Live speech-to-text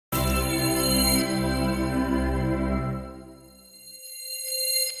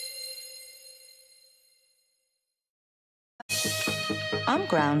I'm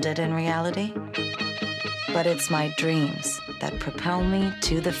grounded in reality, but it's my dreams that propel me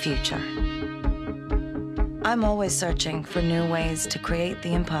to the future. I'm always searching for new ways to create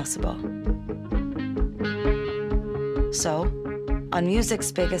the impossible. So, on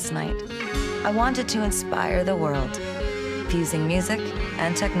music's biggest night, I wanted to inspire the world, fusing music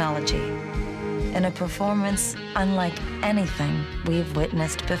and technology in a performance unlike anything we've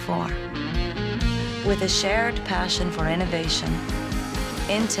witnessed before. With a shared passion for innovation,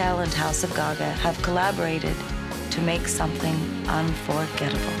 Intel and Haus of Gaga have collaborated to make something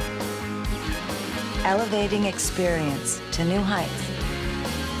unforgettable. Elevating experience to new heights,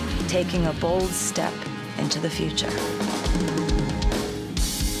 taking a bold step into the future.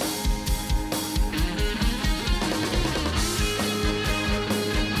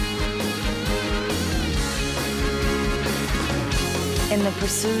 In the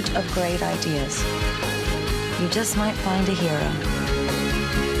pursuit of great ideas, you just might find a hero.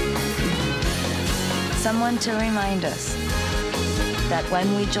 Someone to remind us that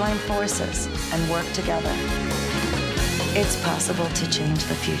when we join forces and work together, it's possible to change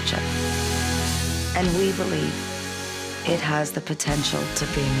the future. And we believe it has the potential to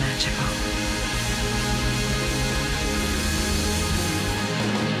be magical.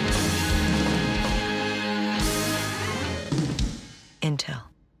 Intel,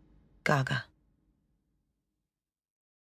 Gaga.